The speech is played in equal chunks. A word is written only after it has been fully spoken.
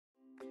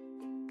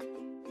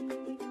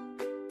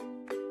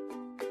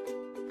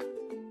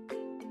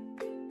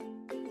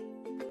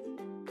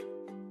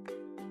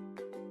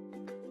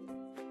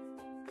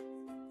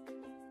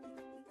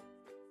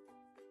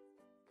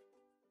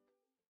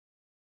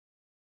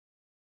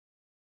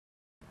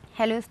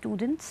Hello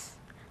students,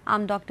 I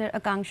am Dr.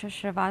 Akanksha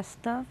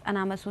Srivastav and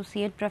I am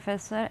Associate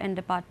Professor in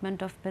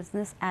Department of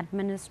Business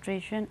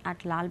Administration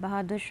at Lal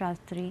Bahadur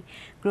Shastri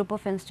Group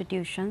of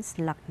Institutions,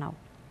 Lucknow.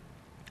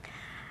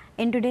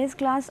 In today's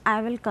class,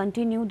 I will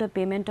continue the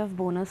Payment of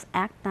Bonus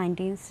Act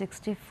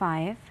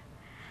 1965.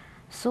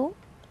 So,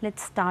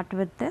 let's start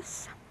with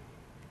this.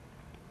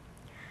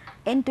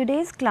 In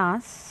today's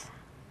class,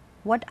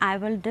 what I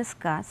will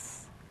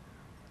discuss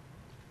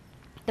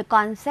the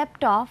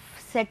concept of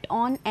set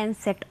on and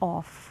set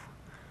off.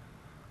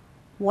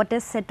 What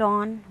is set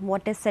on,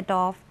 what is set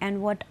off,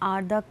 and what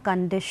are the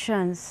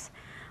conditions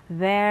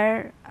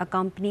where a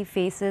company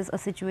faces a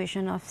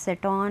situation of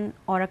set on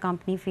or a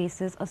company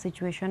faces a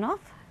situation of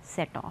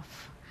set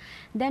off.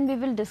 Then we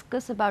will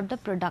discuss about the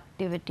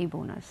productivity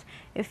bonus.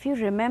 If you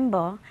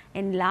remember,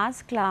 in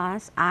last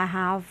class I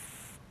have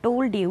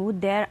told you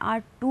there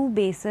are two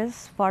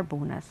bases for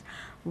bonus.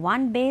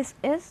 One base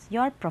is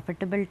your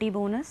profitability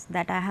bonus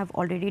that I have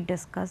already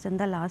discussed in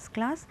the last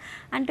class,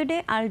 and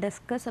today I will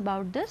discuss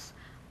about this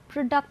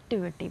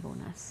productivity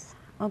bonus.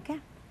 Okay.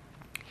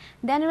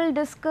 Then we will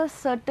discuss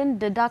certain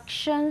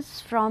deductions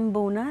from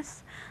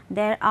bonus.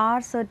 There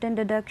are certain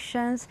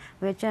deductions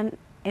which an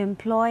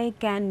employee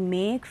can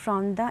make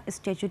from the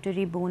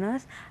statutory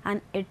bonus, and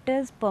it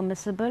is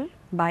permissible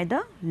by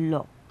the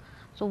law.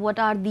 So, what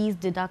are these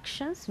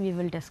deductions? We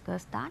will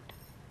discuss that.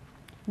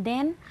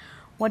 Then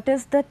what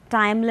is the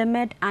time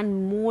limit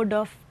and mode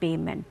of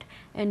payment,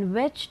 in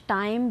which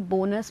time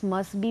bonus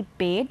must be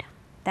paid,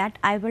 that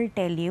I will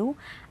tell you,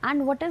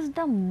 and what is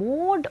the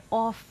mode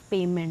of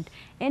payment,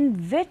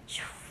 in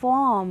which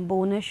form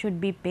bonus should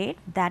be paid,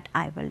 that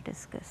I will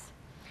discuss.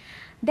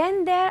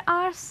 Then there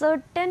are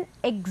certain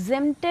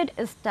exempted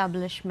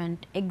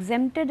establishment.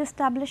 Exempted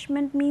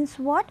establishment means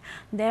what?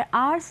 There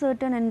are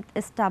certain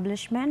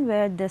establishment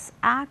where this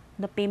act,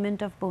 the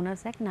Payment of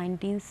Bonus Act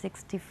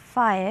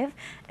 1965,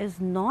 is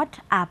not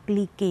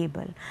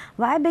applicable.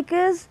 Why?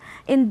 Because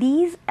in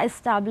these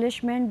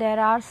establishment there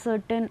are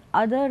certain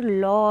other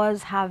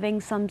laws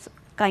having some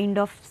kind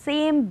of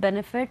same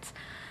benefits.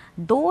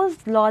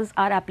 Those laws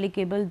are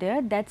applicable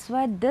there. That is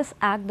why this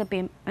act, the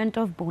Payment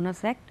of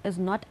Bonus Act, is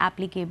not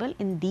applicable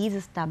in these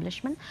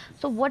establishments.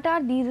 So, what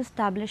are these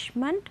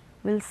establishments?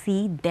 We will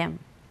see them.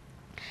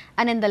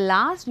 And in the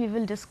last, we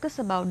will discuss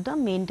about the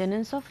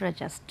maintenance of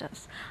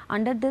registers.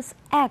 Under this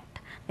act,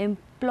 the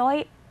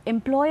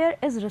employer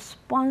is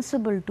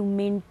responsible to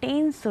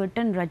maintain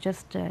certain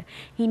register.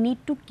 He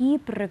need to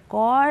keep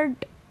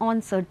record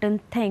on certain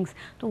things.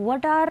 So,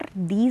 what are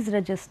these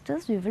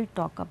registers? We will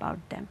talk about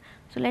them.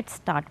 So, let us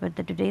start with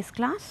the today's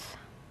class.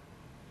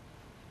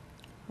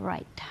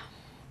 Right.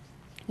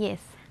 Yes,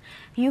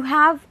 you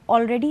have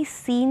already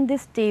seen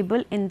this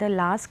table in the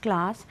last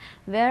class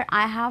where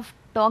I have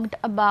talked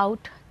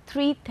about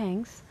three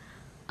things: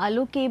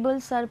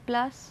 allocable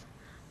surplus,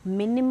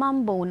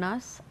 minimum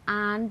bonus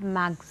and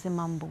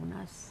maximum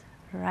bonus,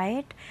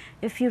 right.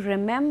 If you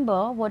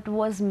remember what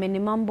was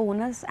minimum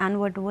bonus and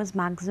what was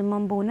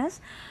maximum bonus,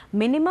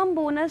 minimum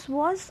bonus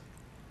was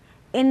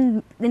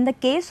in the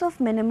case of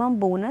minimum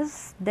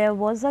bonus, there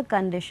was a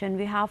condition.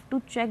 We have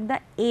to check the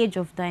age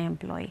of the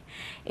employee.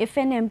 If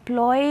an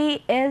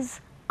employee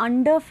is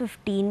under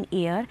 15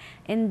 years,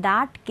 in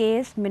that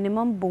case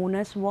minimum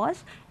bonus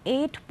was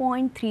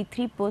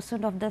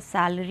 8.33% of the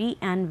salary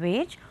and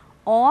wage,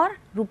 or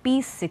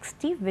rupees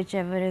 60,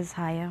 whichever is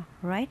higher,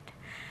 right.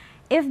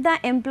 If the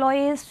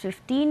employee is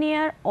 15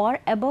 year or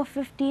above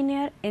 15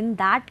 year, in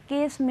that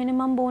case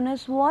minimum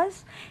bonus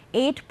was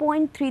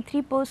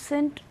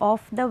 8.33%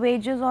 of the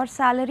wages or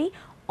salary,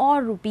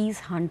 or rupees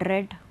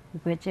 100,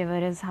 whichever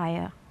is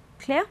higher.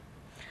 Clear?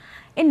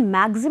 In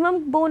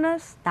maximum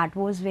bonus, that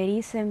was very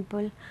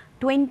simple,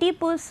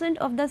 20%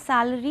 of the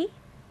salary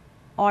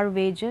or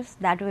wages,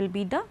 that will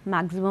be the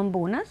maximum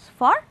bonus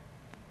for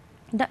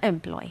the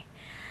employee.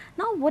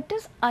 Now, what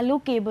is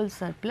allocable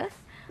surplus?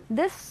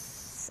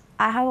 This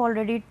I have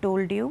already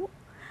told you.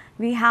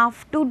 We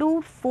have to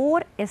do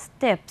 4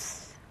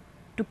 steps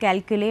to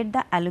calculate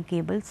the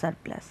allocable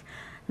surplus.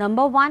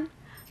 Number 1,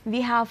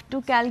 we have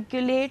to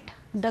calculate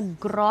the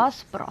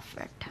gross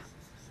profit,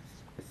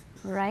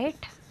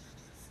 right.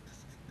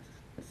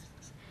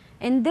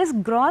 In this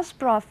gross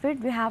profit,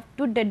 we have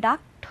to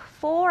deduct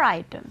 4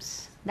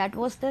 items. That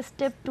was the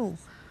step 2.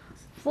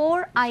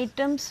 4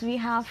 items we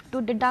have to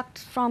deduct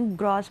from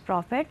gross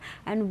profit,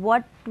 and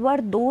what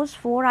were those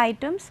 4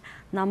 items?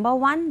 Number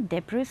 1,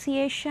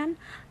 depreciation,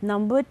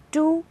 number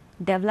 2,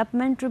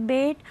 development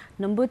rebate,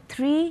 number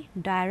 3,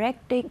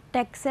 direct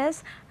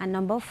taxes, and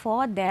number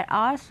 4, there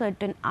are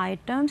certain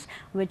items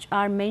which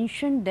are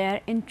mentioned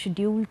there in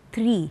schedule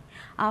 3.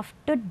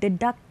 After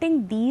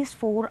deducting these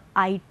 4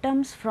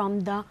 items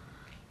from the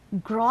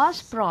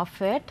gross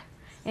profit,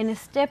 in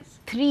step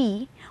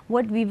 3,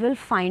 what we will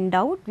find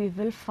out? We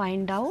will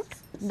find out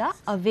the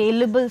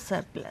available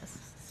surplus.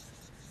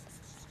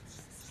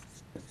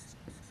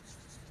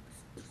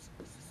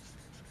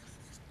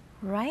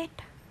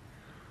 Right.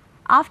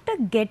 After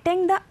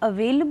getting the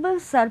available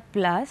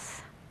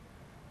surplus,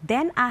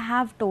 Then I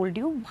have told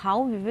you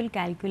how we will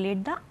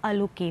calculate the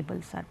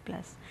allocable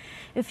surplus.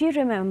 If you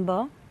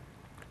remember,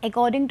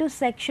 according to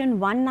section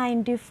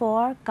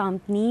 194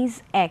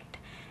 Companies Act,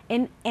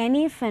 in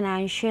any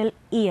financial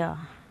year,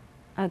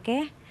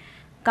 okay,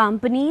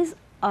 companies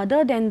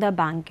other than the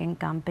banking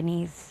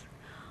companies,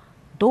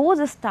 those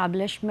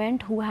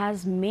establishment who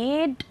has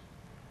made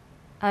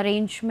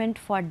arrangement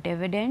for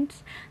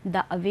dividends,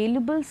 the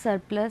available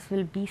surplus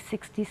will be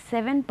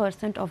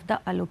 67% of the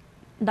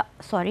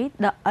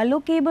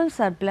allocable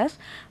surplus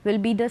will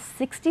be the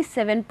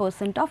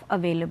 67% of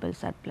available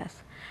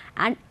surplus.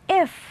 And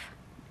if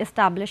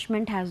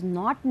establishment has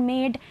not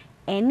made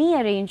any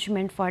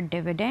arrangement for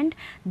dividend,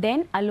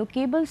 then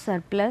allocable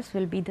surplus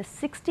will be the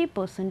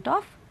 60%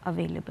 of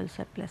available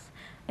surplus.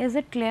 Is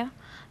it clear?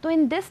 So,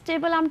 in this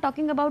table I am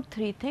talking about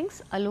three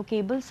things: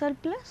 allocable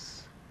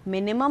surplus,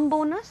 minimum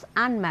bonus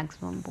and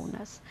maximum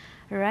bonus,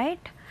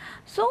 right.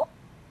 So,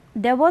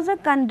 there was a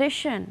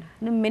condition,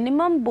 the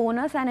minimum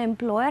bonus an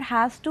employer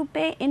has to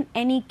pay in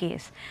any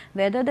case,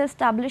 whether the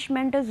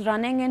establishment is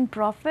running in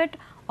profit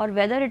or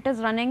whether it is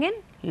running in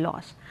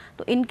loss.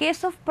 So, in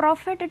case of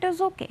profit it is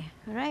okay,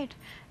 right.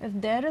 If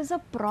there is a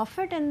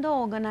profit in the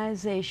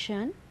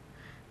organization,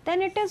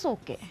 then it is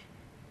okay,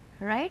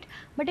 right.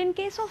 But in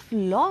case of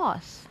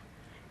loss,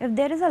 if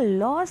there is a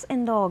loss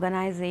in the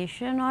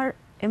organization or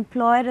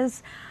employer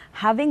is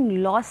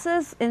having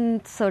losses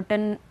in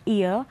certain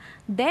year,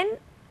 then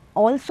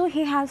also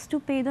he has to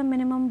pay the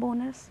minimum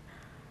bonus.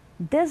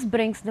 This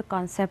brings the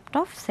concept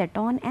of set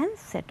on and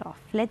set off.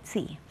 Let us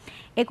see.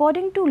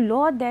 According to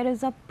law, there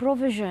is a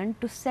provision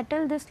to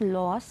settle this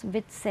loss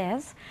which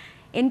says,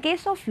 in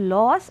case of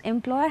loss,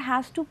 employer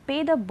has to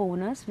pay the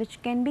bonus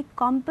which can be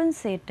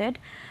compensated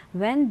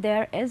when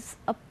there is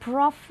a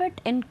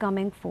profit in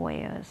coming 4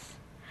 years.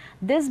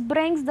 This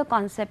brings the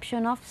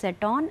conception of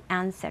set on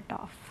and set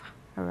off,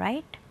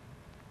 right.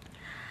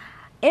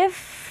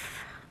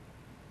 If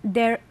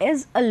there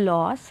is a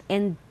loss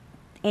in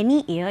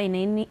any year,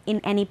 in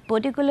any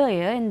particular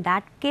year, in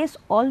that case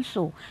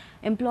also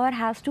employer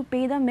has to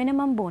pay the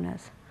minimum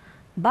bonus,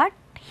 but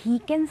he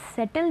can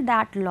settle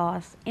that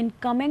loss in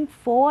coming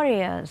 4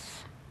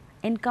 years,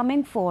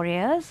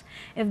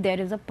 if there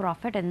is a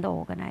profit in the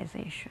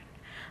organization.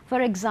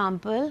 For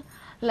example,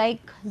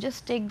 like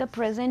just take the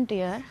present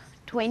year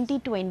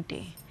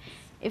 2020.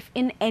 If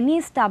in any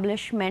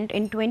establishment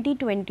in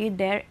 2020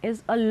 there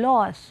is a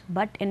loss,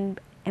 but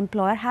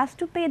employer has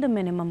to pay the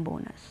minimum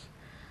bonus.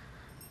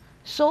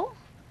 So,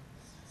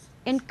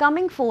 in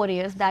coming 4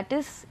 years, that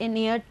is in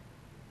year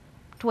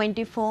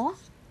 24,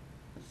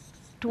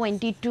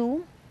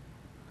 22,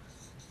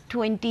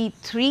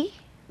 23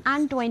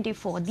 and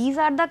 24, these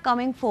are the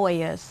coming 4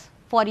 years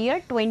for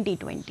year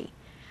 2020,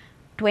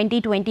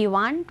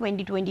 2021,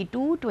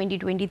 2022,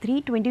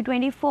 2023,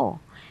 2024.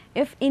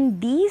 If in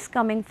these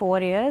coming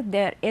 4 years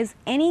there is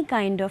any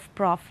kind of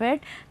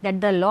profit, that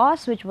the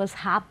loss which was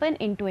happened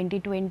in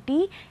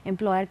 2020,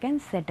 employer can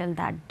settle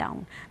that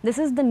down. This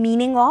is the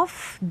meaning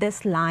of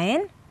this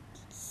line,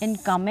 in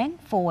coming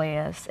 4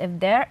 years. If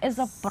there is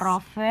a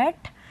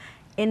profit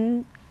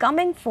in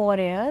coming 4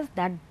 years,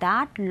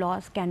 that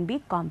loss can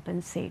be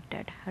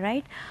compensated,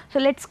 right. So,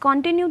 let us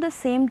continue the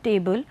same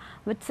table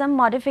with some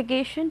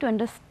modification to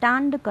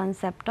understand the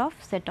concept of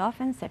set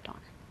off and set on.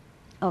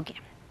 Okay.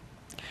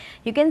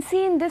 You can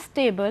see in this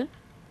table,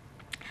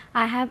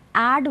 I have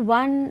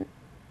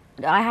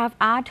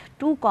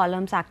two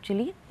columns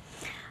actually.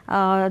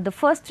 The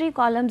first 3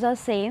 columns are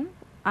same.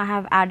 I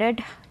have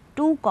added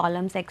 2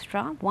 columns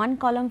extra, 1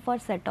 column for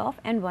set off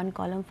and 1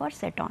 column for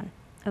set on.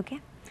 Okay.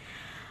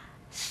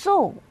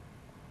 So,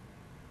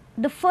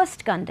 the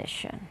first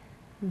condition,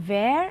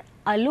 where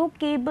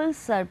allocable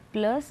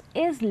surplus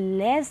is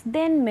less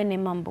than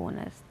minimum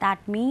bonus,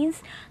 that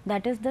means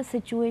that is the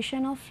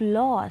situation of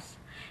loss.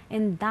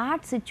 In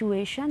that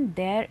situation,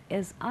 there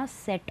is a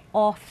set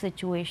off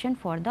situation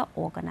for the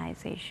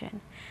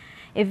organization.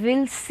 If we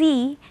will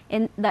see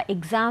in the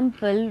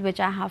example which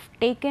I have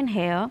taken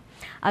here,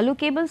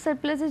 allocable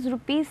surplus is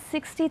rupees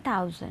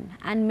 60,000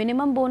 and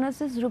minimum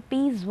bonus is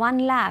rupees 1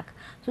 lakh.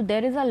 So,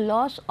 there is a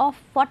loss of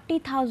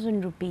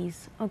 40,000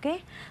 rupees.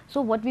 Okay.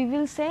 So, what we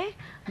will say,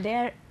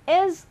 there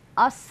is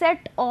a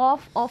set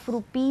off of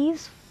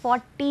rupees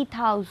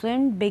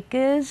 40,000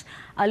 because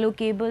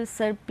allocable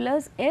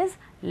surplus is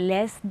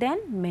less than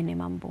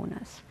minimum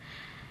bonus.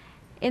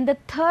 In the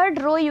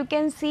third row, you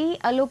can see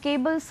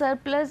allocable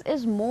surplus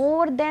is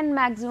more than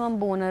maximum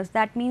bonus.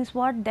 That means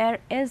what? There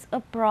is a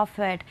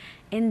profit.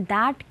 In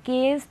that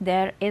case,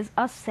 there is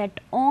a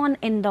set on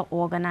in the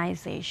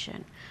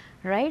organization,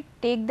 right.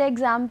 Take the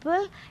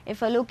example, if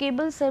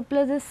allocable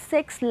surplus is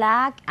 6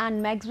 lakh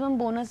and maximum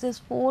bonus is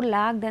 4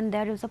 lakh, then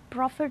there is a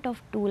profit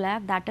of 2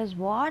 lakh. That is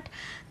what?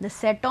 The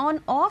set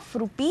on of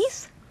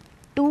rupees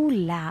 2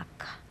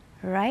 lakh,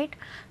 right.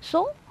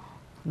 So,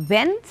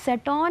 when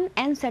set on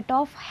and set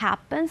off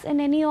happens in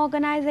any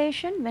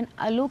organization, when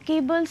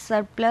allocable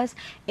surplus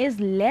is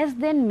less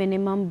than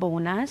minimum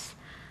bonus,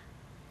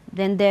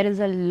 then there is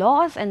a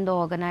loss in the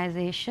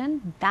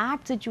organization,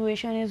 that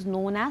situation is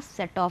known as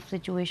set off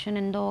situation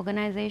in the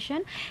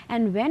organization.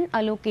 And when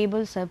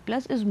allocable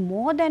surplus is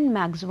more than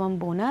maximum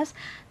bonus,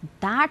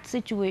 that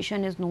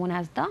situation is known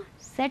as the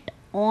set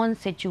on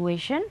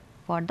situation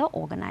for the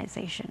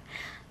organization.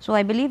 So,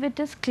 I believe it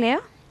is clear.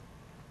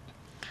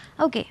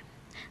 Okay.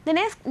 The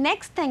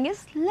next thing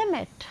is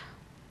limit.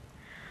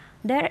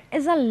 There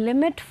is a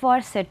limit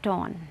for set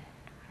on,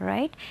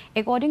 right?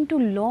 According to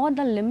law,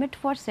 the limit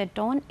for set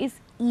on is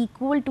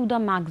equal to the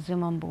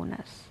maximum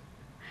bonus.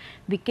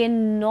 We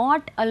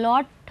cannot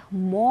allot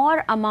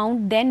more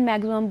amount than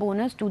maximum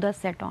bonus to the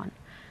set on.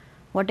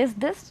 What is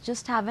this?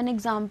 Just have an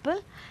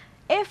example.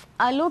 If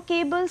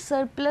allocable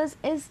surplus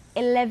is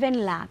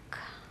 11 lakh,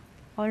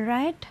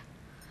 alright,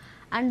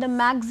 and the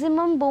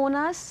maximum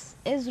bonus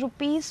is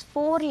rupees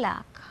 4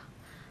 lakh.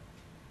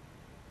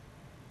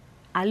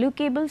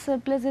 Allocable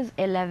surplus is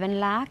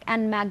 11 lakh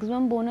and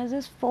maximum bonus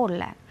is 4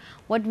 lakh.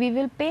 What we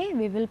will pay?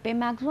 We will pay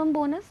maximum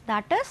bonus,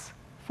 that is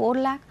 4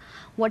 lakh.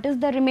 What is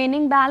the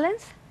remaining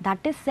balance? That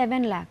is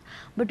 7 lakh.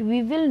 But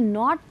we will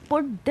not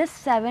put this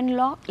 7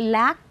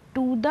 lakh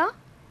to the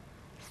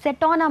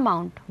set on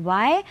amount.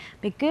 Why?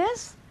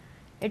 Because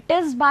it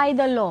is by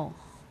the law.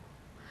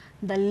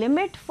 The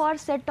limit for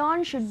set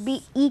on should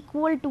be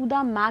equal to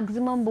the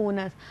maximum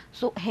bonus.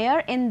 So,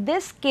 here in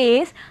this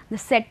case, the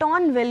set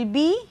on will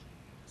be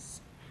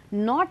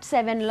not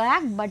 7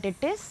 lakh, but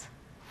it is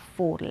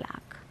 4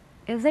 lakh.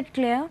 Is it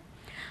clear?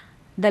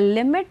 The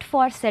limit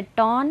for set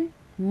on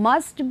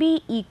must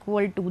be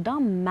equal to the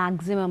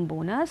maximum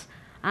bonus,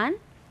 and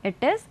it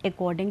is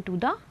according to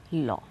the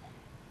law.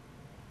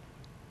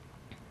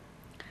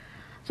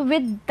 So,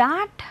 with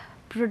that,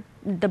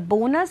 the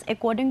bonus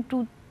according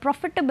to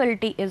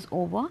profitability is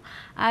over.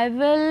 I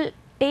will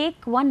take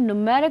one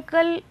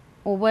numerical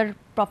over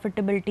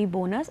profitability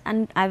bonus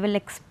and I will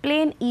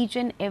explain each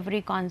and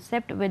every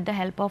concept with the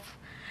help of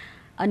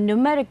a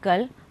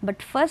numerical,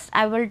 but first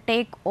I will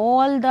take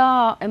all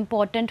the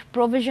important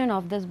provision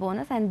of this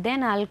bonus and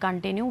then I will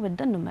continue with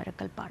the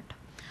numerical part.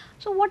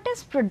 So, what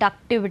is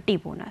productivity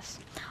bonus?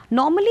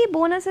 Normally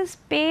bonus is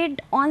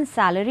paid on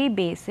salary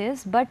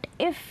basis, but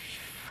if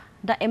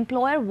the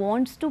employer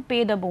wants to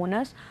pay the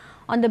bonus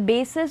on the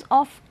basis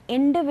of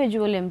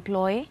individual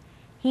employee,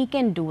 he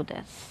can do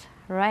this,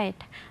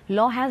 right?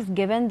 Law has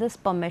given this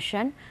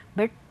permission,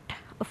 but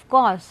of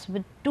course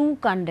with two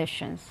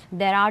conditions.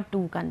 There are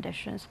two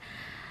conditions.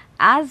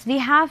 As we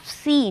have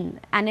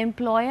seen, an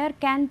employer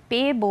can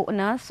pay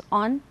bonus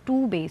on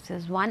two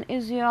bases. One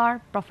is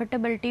your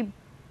profitability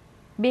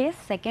base,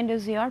 second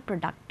is your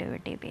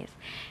productivity base.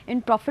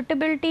 In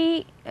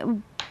profitability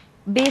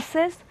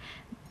basis,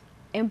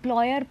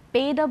 employer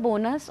pay the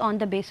bonus on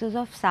the basis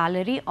of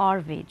salary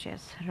or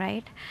wages,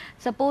 right?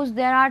 Suppose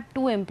there are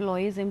two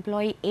employees,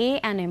 employee A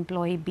and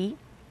employee B,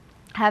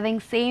 having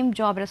same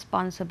job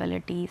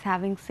responsibilities,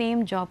 having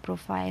same job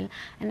profile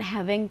and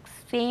having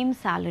same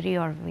salary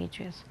or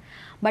wages.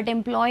 But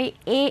employee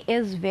A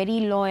is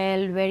very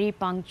loyal, very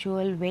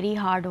punctual, very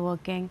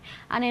hardworking,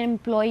 and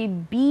employee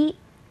B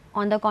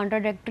on the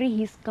contradictory,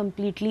 he is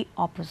completely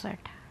opposite,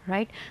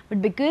 right?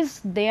 But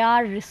because they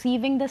are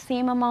receiving the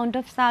same amount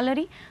of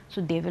salary, so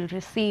they will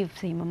receive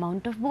same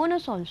amount of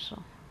bonus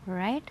also,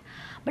 right?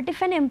 But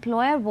if an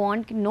employer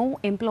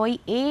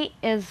employee A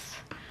is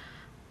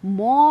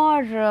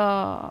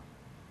more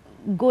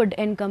good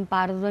in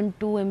comparison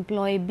to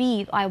employee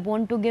B, I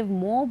want to give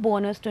more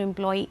bonus to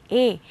employee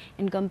A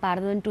in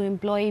comparison to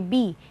employee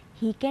B,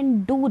 he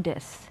can do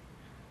this.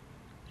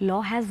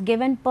 Law has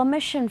given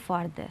permission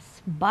for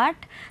this, but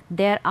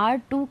there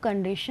are two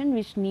conditions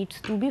which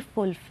needs to be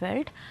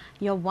fulfilled.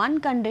 Your one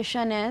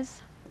condition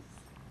is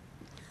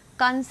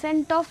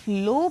consent of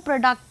low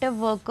productive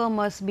worker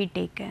must be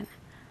taken.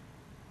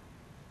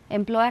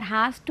 Employer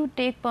has to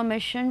take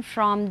permission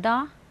from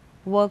the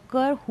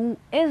worker who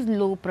is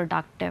low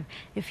productive.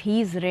 If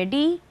he is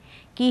ready,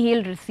 he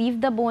will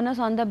receive the bonus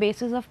on the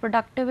basis of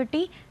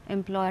productivity,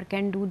 employer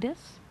can do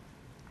this.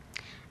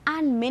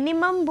 And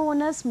minimum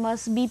bonus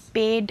must be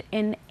paid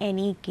in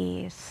any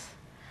case.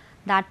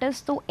 That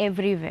is to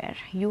everywhere.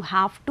 You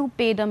have to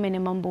pay the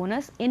minimum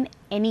bonus in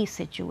any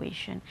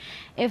situation.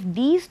 If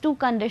these two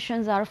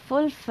conditions are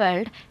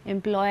fulfilled,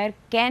 employer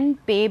can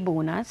pay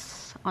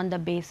bonus on the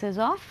basis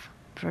of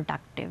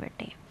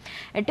productivity.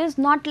 It is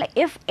not like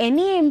if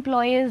any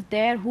employee is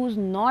there who is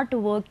not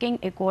working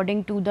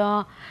according to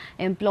the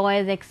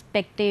employer's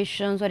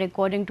expectations or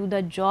according to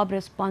the job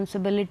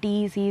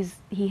responsibilities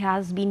he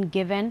has been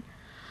given,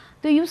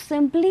 so you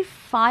simply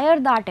fire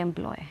that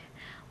employee,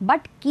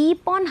 but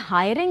keep on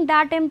hiring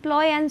that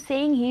employee and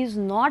saying he is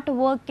not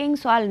working,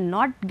 so I will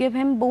not give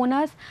him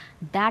bonus.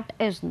 That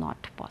is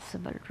not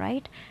possible,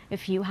 right?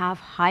 If you have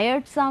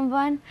hired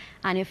someone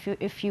and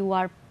if you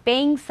are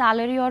paying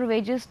salary or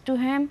wages to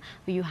him,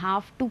 you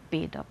have to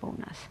pay the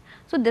bonus.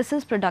 So, this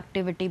is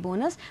productivity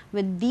bonus.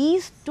 With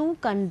these two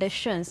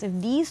conditions, if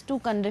these two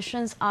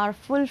conditions are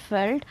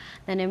fulfilled,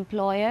 then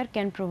employer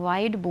can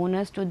provide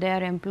bonus to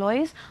their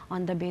employees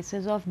on the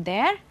basis of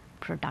their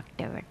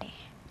productivity.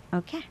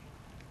 Okay.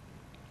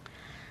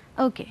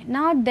 Okay,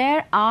 now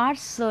there are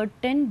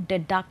certain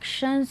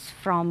deductions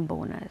from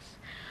bonus.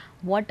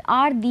 What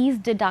are these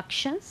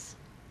deductions?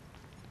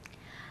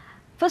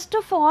 First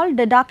of all,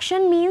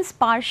 deduction means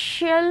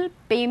partial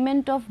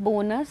payment of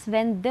bonus.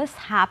 When this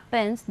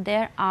happens,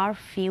 there are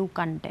few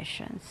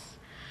conditions.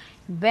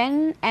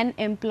 When an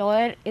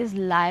employer is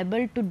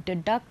liable to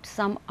deduct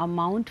some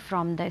amount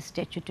from the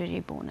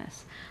statutory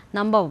bonus.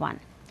 Number one,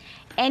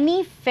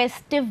 any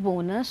festive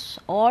bonus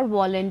or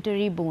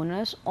voluntary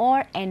bonus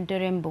or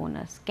interim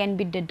bonus can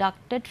be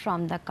deducted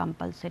from the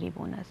compulsory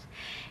bonus.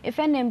 If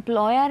an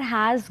employer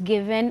has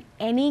given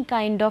any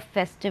kind of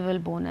festival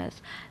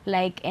bonus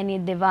like any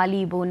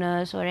Diwali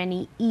bonus or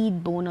any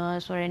Eid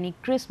bonus or any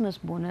Christmas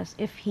bonus,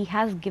 if he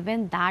has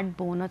given that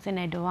bonus in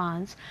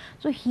advance,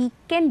 so he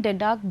can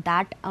deduct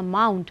that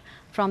amount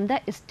from the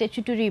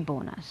statutory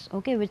bonus,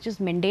 okay, which is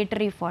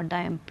mandatory for the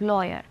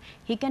employer.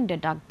 He can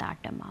deduct that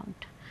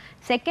amount.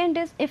 Second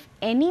is, if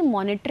any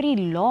monetary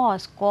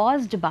loss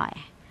caused by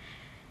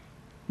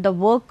the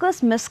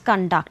worker's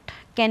misconduct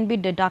can be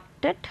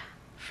deducted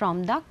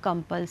from the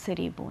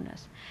compulsory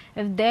bonus.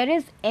 If there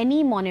is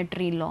any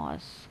monetary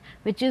loss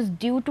which is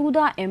due to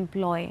the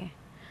employee,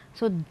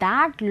 so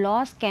that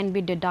loss can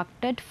be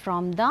deducted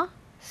from the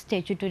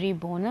statutory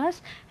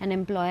bonus, and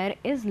employer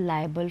is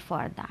liable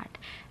for that.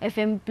 If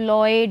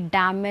employee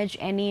damage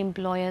any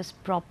employer's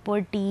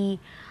property,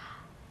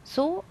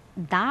 so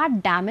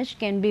that damage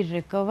can be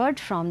recovered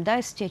from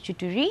the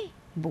statutory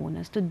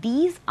bonus. So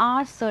these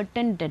are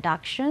certain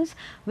deductions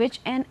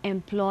which an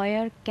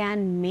employer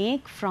can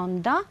make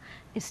from the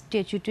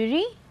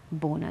statutory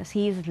bonus.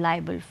 He is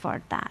liable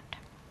for that.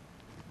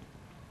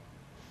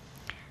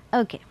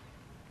 Okay.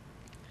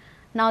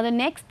 Now the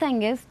next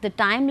thing is the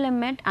time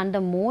limit and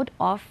the mode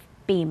of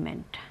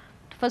payment.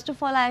 First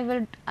of all,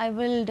 I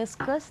will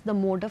discuss the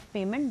mode of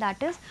payment,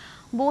 that is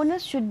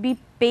bonus should be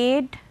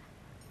paid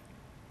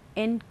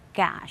in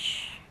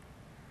cash.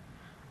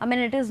 I mean,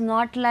 it is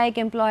not like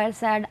employer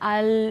said,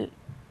 I'll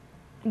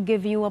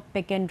give you a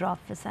pick and drop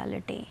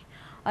facility,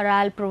 or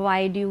I'll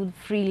provide you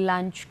free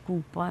lunch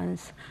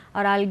coupons,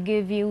 or I'll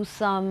give you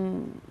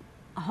some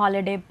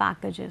holiday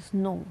packages.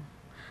 No,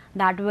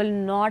 that will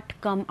not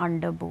come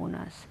under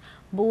bonus.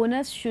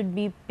 Bonus should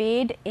be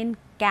paid in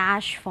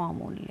cash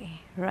form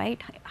only,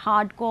 right?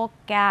 Hardcore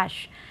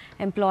cash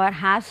employer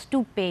has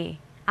to pay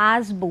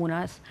as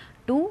bonus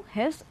to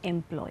his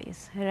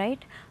employees,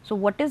 right? So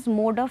what is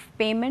mode of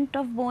payment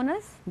of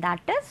bonus? That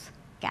is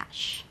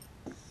cash.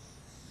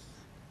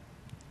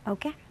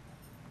 Okay.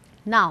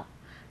 Now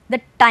the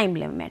time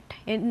limit,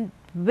 in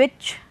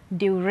which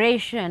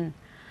duration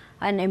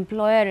an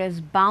employer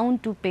is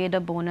bound to pay the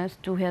bonus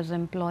to his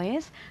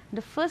employees.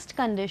 The first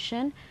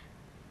condition,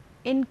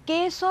 in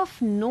case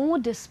of no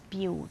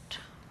dispute,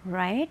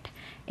 right?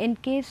 In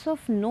case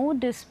of no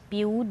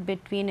dispute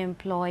between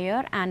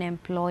employer and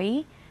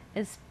employee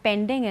is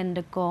pending in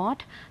the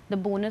court, the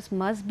bonus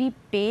must be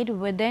paid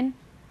within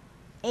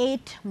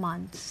 8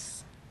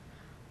 months.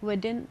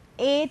 Within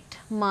 8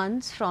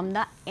 months from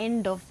the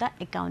end of the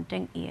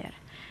accounting year.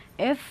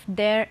 If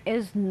there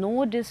is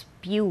no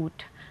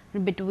dispute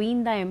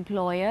between the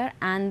employer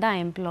and the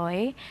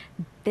employee,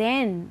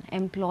 then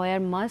employer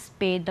must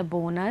pay the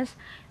bonus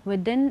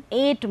within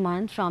 8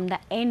 months from the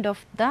end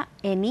of the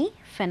any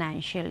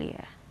financial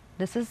year.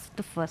 This is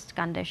the first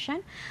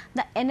condition.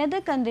 The another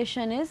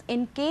condition is,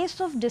 in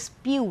case of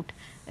dispute,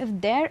 if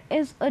there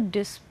is a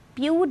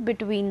dispute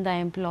between the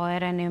employer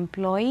and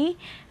employee,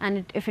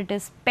 and if it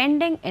is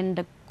pending in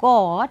the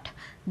court,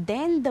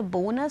 then the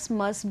bonus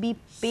must be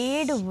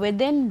paid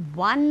within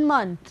 1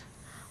 month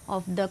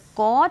of the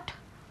court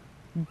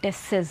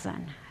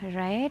decision,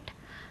 right?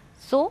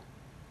 So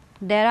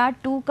there are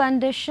two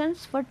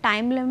conditions for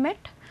time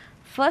limit.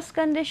 First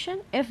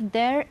condition, if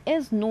there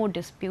is no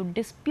dispute.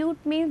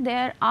 Dispute means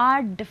there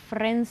are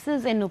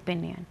differences in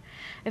opinion.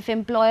 If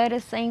employer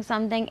is saying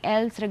something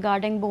else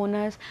regarding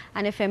bonus,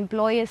 and if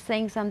employee is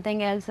saying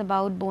something else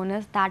about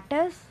bonus,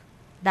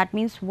 that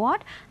means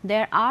what?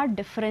 There are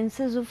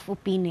differences of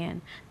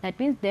opinion. That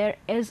means there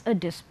is a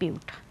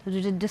dispute. So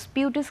the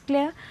dispute is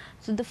clear.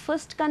 So the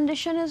first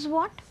condition is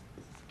what?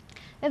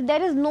 If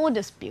there is no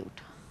dispute.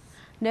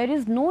 There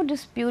is no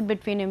dispute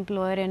between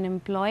employer and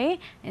employee.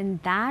 In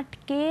that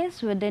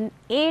case, within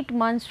 8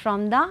 months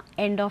from the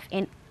end of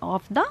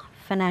the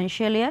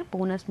financial year,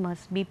 bonus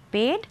must be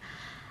paid.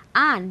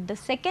 And the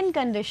second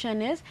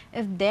condition is,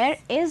 if there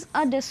is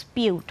a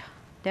dispute,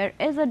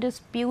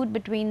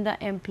 between the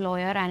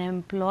employer and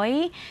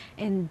employee,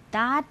 in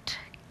that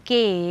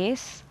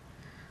case,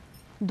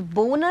 the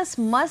bonus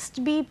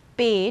must be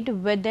paid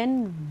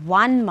within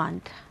 1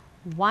 month,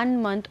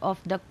 1 month of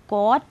the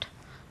court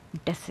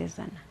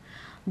decision.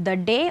 The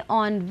day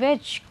on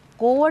which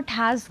court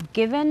has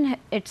given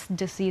its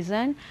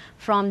decision,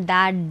 from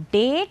that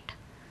date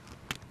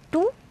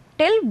to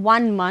till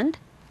 1 month,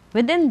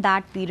 within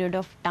that period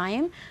of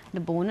time, the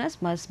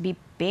bonus must be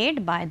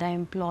paid by the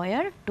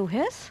employer to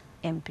his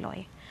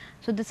employee.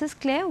 So this is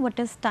clear what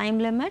is time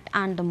limit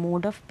and the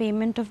mode of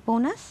payment of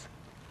bonus.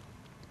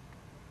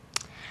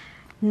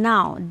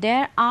 Now,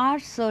 there are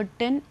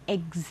certain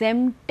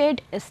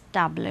exempted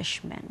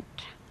establishment.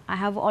 I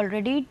have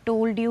already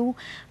told you,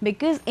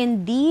 because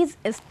in these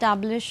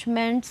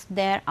establishments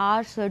there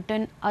are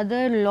certain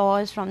other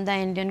laws from the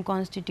Indian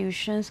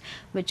constitutions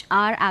which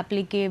are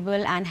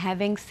applicable and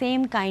having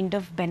same kind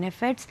of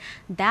benefits.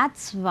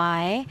 That's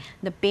why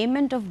the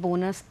Payment of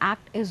Bonus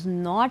Act is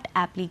not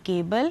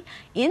applicable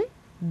in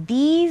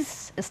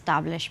these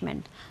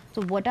establishments.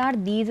 So, what are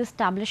these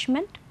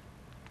establishments?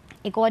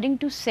 According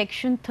to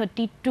section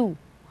 32,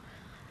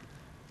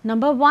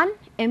 number 1,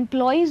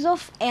 employees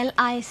of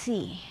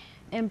LIC.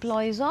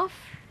 Employees of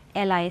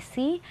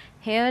LIC,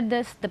 here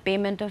the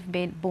Payment of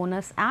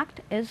Bonus Act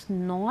is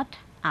not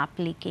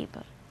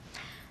applicable.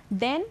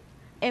 Then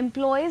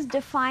employees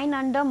defined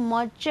under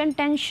Merchant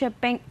and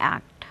Shipping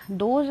Act.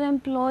 Those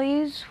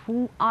employees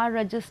who are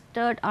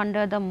registered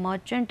under the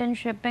Merchant and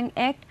Shipping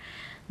Act,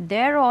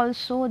 there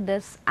also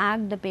this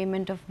act, the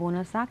Payment of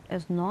Bonus Act,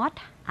 is not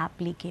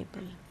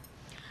applicable.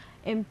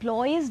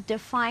 Employees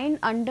defined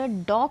under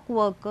Dock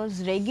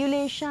Workers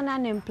Regulation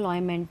and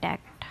Employment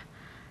Act,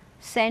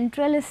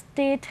 Central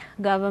State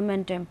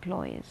Government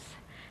employees,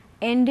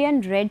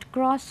 Indian Red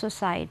Cross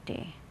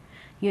Society,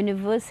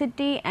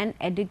 university and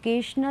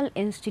educational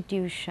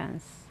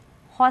institutions,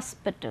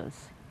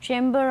 hospitals,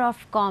 Chamber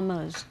of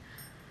Commerce.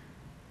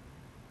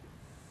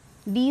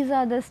 These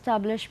are the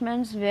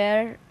establishments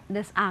where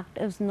this act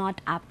is not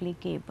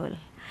applicable.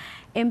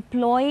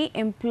 Employee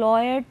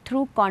employed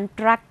through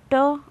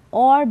contractor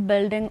or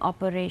building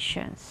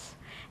operations,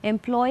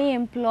 employee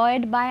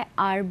employed by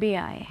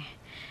RBI,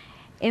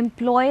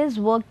 employees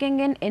working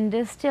in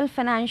Industrial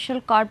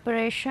Financial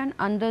Corporation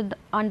under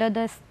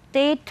the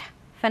State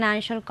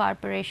Financial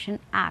Corporation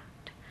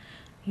Act,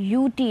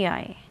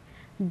 UTI,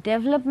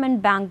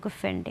 Development Bank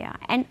of India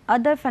and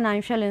other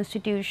financial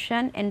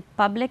institution in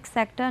public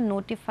sector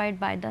notified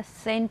by the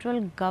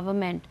central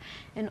government.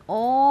 In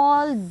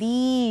all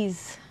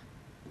these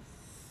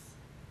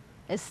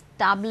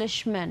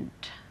establishment,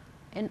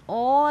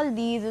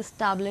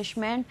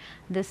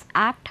 this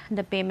act,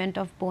 the Payment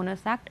of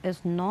Bonus Act,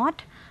 is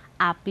not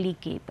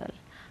applicable.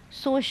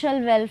 Social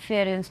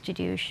welfare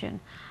institution,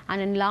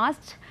 and in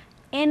last,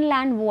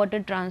 Inland Water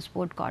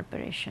Transport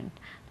Corporation.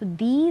 So,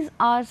 these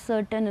are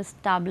certain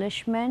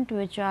establishment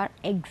which are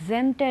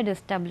exempted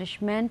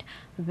establishment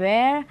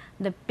where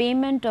the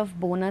Payment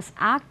of Bonus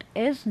Act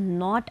is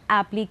not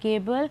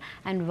applicable.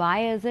 And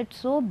why is it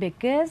so?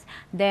 Because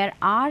there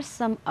are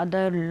some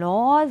other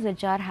laws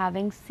which are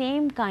having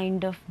same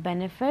kind of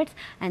benefits,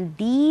 and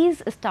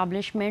these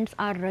establishments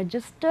are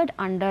registered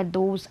under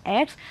those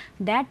acts.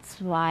 That's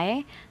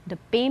why the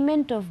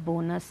Payment of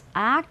Bonus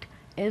Act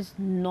is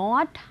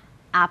not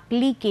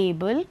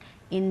applicable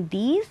in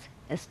these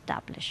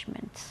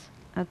establishments.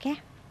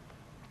 Okay.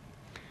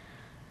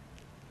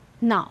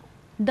 Now,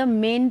 the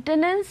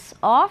maintenance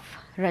of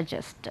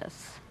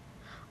registers.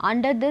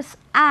 Under this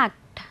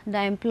act,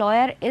 the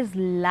employer is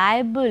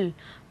liable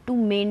to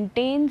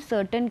maintain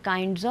certain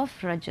kinds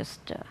of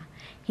register.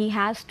 He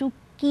has to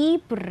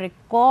keep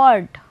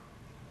record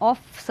of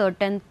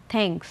certain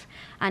things,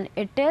 and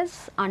it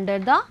is under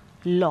the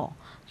law.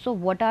 So,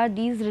 what are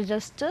these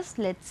registers?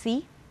 Let's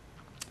see.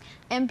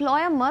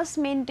 Employer must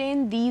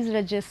maintain these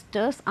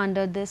registers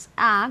under this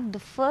act. The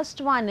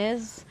first one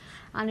is,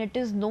 and it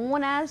is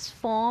known as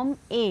Form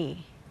A.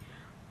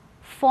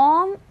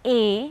 Form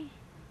A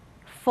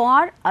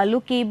for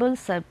allocable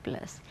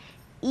surplus.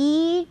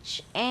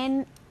 Each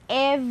and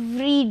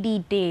every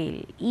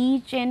detail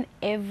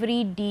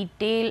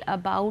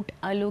about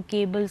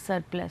allocable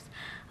surplus.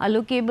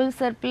 Allocable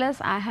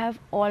surplus, I have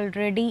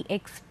already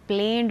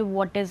explained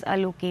what is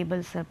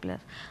allocable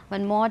surplus.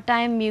 One more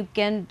time you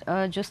can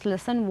just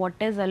listen what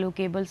is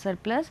allocable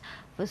surplus.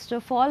 First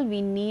of all,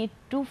 we need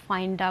to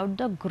find out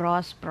the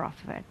gross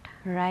profit,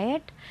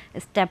 right?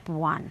 Step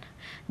 1.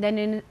 Then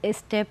in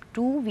step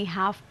 2, we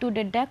have to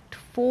deduct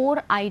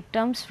 4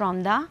 items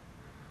from the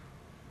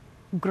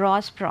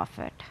gross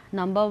profit.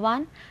 Number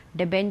 1,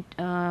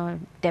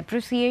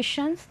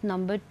 depreciations.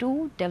 Number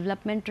 2,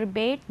 development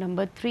rebate.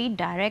 Number 3,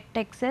 direct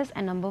taxes.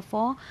 And number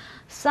 4,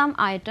 some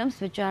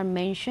items which are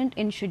mentioned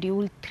in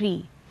schedule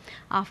 3.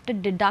 After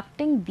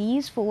deducting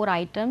these 4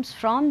 items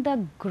from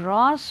the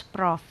gross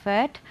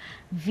profit,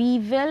 we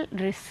will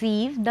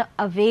receive the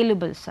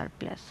available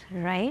surplus,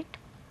 right?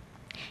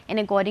 And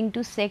according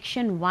to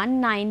section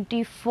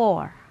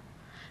 194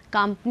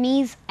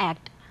 Companies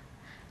Act,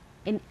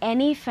 in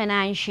any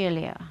financial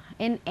year,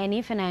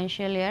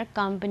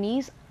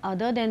 companies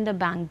other than the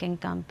banking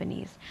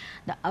companies,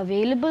 the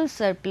available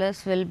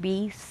surplus will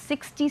be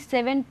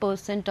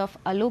 67% of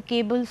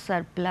allocable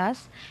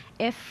surplus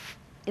if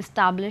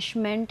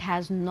establishment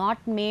has not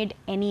made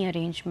any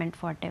arrangement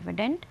for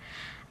dividend,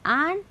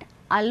 and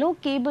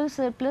allocable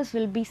surplus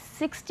will be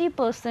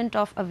 60%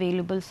 of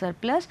available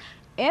surplus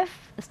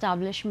if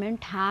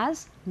establishment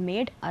has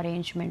made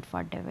arrangement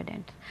for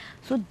dividend.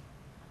 So,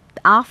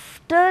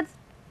 after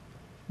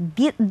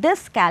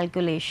this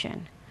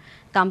calculation,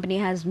 company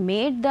has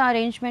made the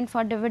arrangement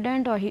for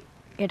dividend or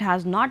it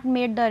has not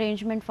made the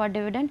arrangement for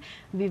dividend,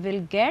 we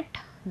will get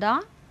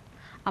the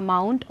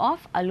amount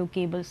of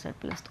allocable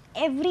surplus.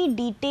 Every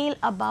detail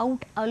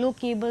about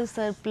allocable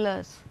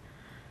surplus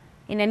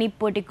in any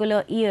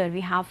particular year,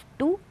 we have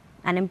to,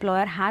 an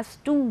employer has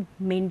to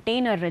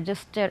maintain a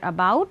register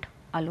about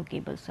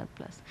allocable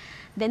surplus.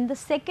 Then the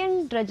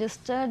second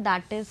register,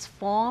 that is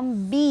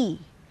Form B,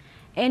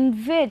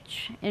 in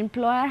which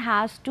employer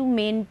has to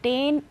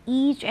maintain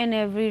each and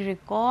every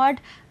record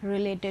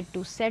related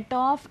to set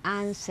off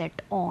and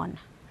set on,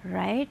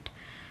 right.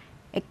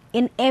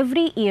 In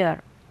every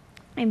year,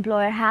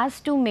 employer has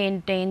to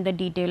maintain the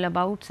detail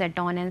about set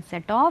on and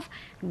set off.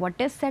 What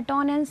is set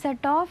on and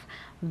set off?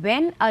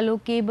 When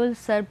allocable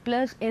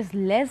surplus is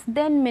less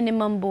than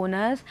minimum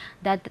bonus,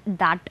 that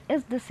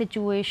is the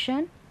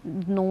situation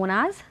known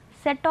as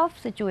set off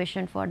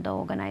situation for the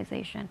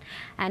organization,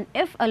 and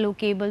if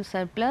allocable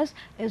surplus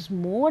is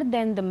more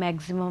than the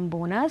maximum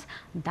bonus,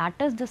 that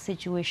is the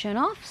situation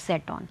of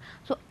set on.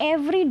 So,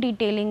 every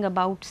detailing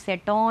about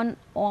set on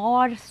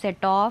or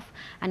set off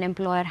an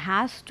employer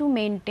has to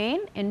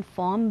maintain in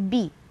Form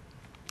B.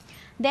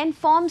 Then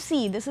Form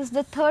C, this is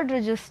the third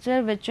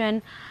register which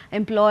an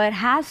employer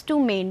has to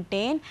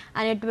maintain,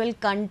 and it will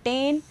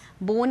contain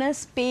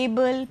bonus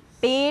payable,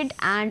 paid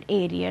and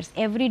arrears.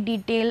 Every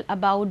detail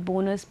about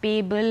bonus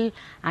payable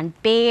and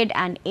paid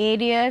and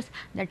arrears,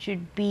 that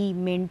should be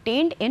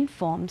maintained in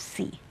Form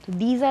C. So,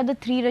 these are the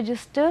three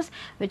registers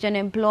which an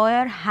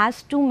employer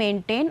has to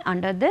maintain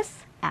under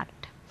this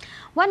Act.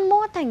 One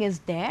more thing is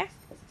there.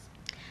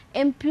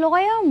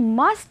 Employer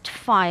must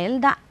file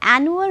the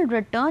annual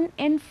return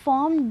in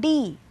Form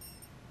D,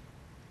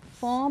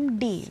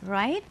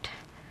 right,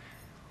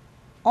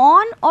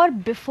 on or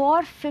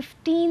before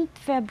 15th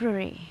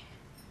February,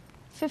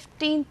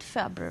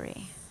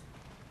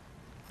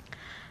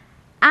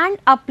 and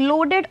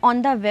uploaded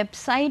on the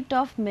website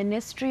of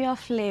Ministry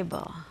of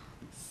Labour,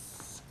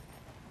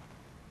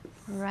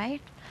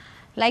 right.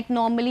 Like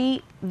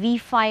normally we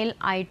file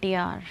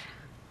ITR.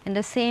 In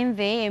the same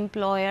way,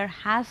 employer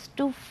has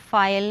to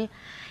file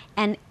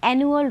an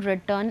annual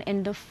return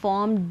in the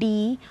Form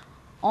D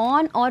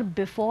on or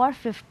before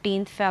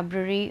 15th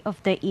February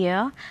of the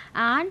year,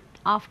 and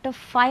after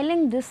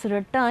filing this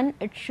return,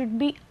 it should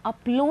be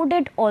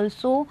uploaded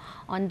also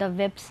on the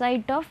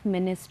website of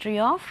Ministry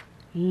of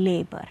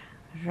Labour,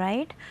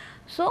 right.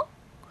 So,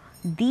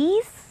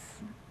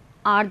 these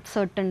are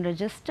certain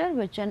register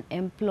which an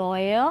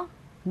employer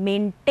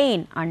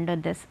maintain under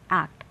this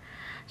Act.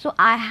 So,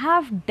 I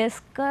have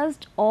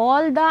discussed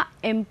all the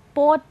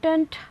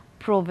important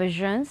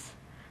provisions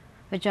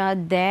which are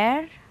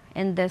there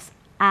in this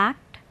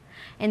Act.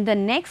 In the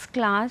next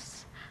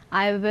class,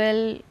 I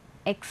will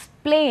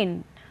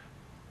explain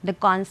the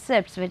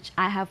concepts which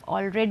I have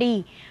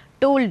already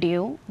told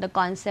you, the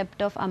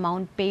concept of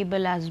amount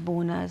payable as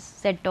bonus,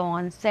 set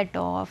on, set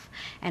off,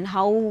 and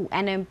how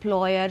an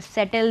employer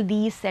settle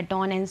these set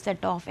on and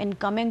set off in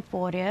coming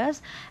 4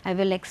 years. I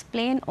will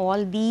explain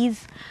all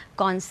these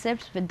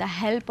concepts with the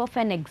help of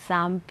an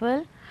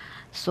example.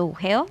 So,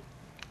 here,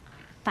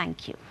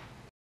 thank you.